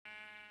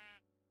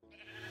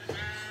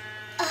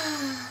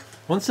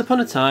Once upon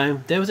a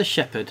time, there was a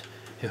shepherd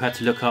who had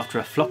to look after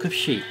a flock of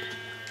sheep.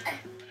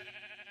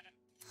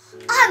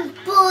 I'm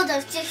bored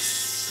of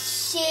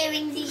just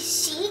shearing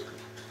these sheep.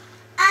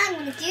 I'm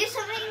going to do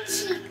something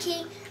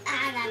cheeky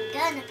and I'm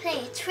going to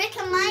play a trick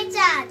on my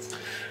dad.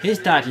 His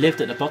dad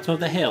lived at the bottom of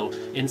the hill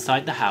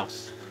inside the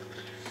house.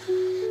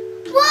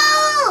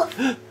 Wolf!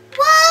 Wolf!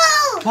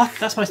 What?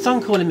 That's my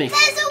son calling me.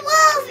 There's a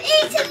wolf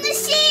eating the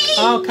sheep!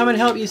 I'll come and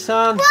help you,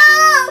 son.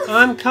 Wolf!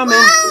 I'm coming.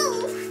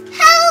 Wolf!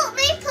 Help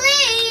me,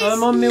 please!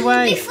 I'm on my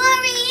way. Before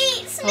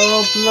he eats me!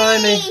 Oh,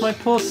 blimey. My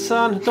poor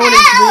son. I don't want him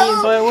to be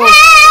eaten by a wolf.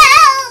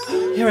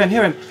 Help! Hear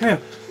him.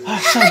 Oh,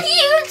 son.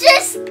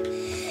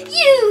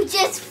 You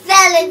just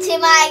fell into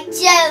my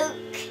joke.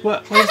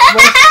 What?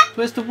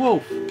 Where's the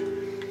wolf?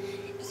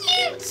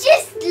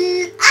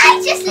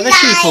 I just Are lied. the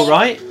sheep all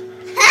right?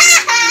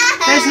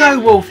 There's no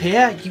wolf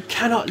here. You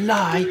cannot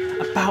lie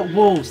about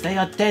wolves. They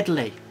are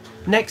deadly.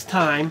 Next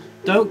time,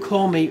 don't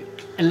call me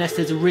unless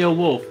there's a real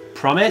wolf.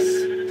 Promise?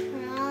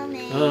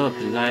 Promise. Oh,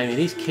 blimey.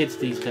 These kids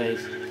these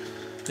days.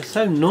 They're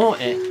so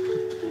naughty.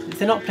 If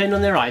they're not playing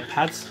on their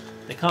iPads,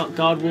 they can't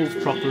guard wolves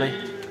properly.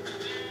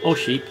 Or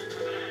sheep.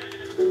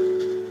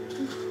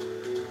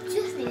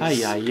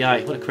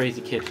 Ay. What a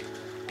crazy kid.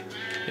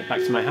 Get back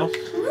to my house.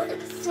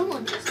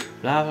 Someone just...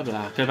 Blah, blah,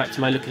 blah. Go back to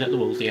my looking at the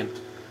walls again.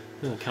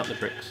 Oh, count the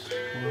bricks.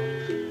 1,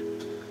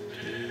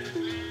 2,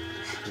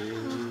 3.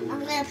 I'm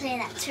going to play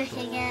that trick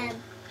again.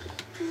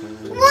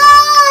 4.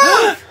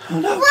 Wolf! Oh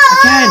no, Wolf!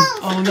 again!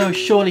 Oh no,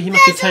 surely he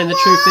must be telling the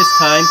truth this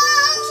time.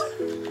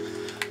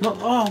 Not,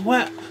 oh,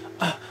 where?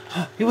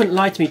 He wouldn't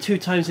lie to me 2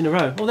 times in a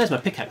row. Oh, there's my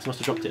pickaxe. Must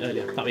have dropped it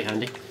earlier. That'll be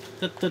handy.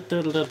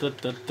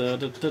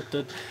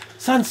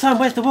 Son,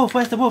 where's the wolf?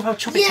 I'll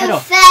chop its head You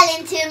off. fell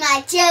into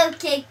my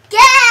joke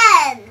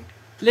again!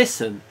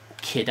 Listen,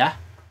 kidder.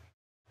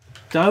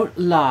 Don't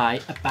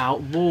lie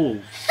about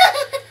wolves.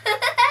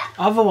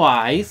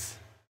 Otherwise,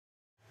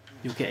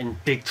 you'll get in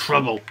big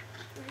trouble.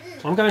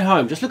 I'm going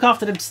home. Just look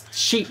after them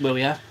sheep, will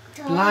ya?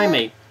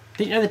 Blimey.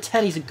 Didn't you know the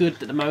tellies are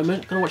good at the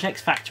moment? Gonna watch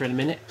X Factor in a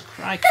minute.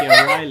 Crikey,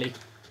 O'Reilly.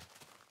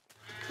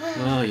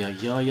 Oh, yeah.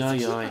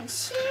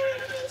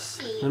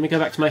 Let me go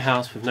back to my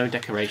house with no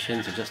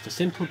decorations and just a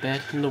simple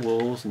bed and the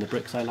walls and the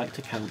bricks I like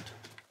to count.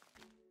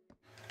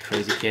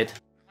 Crazy kid.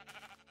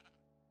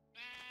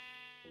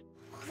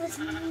 There's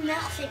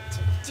nothing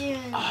to do.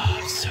 Oh,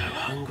 I'm so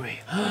hungry.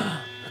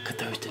 Look at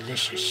those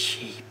delicious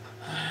sheep.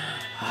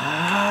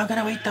 I'm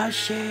gonna eat those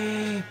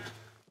sheep.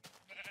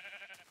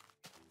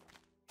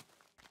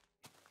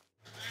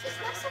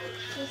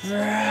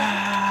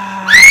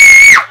 Rah.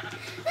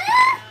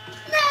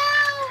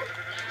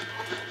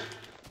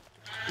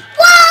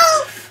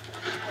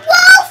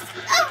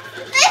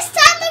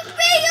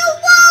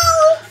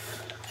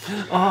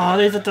 Oh,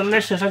 these are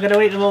delicious. I'm going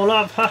to eat them all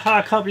up. Haha,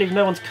 I can't believe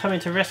no one's coming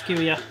to rescue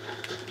you.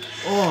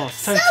 Oh,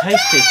 so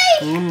tasty.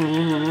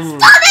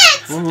 Stop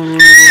it!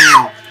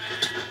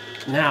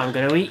 Now I'm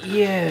going to eat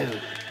you.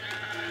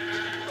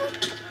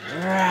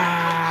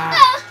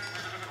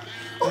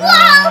 Wolf!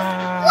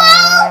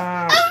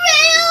 A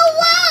real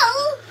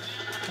wolf!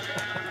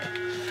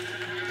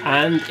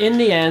 And in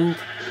the end,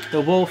 the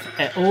wolf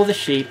ate all the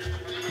sheep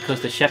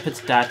because the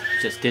shepherd's dad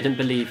just didn't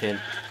believe him.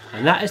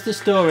 And that is the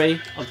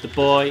story of the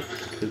boy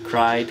who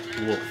cried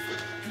wolf.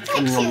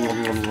 Thank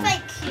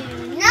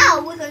you. Now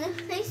we're going to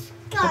play Sky.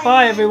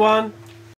 Goodbye, everyone.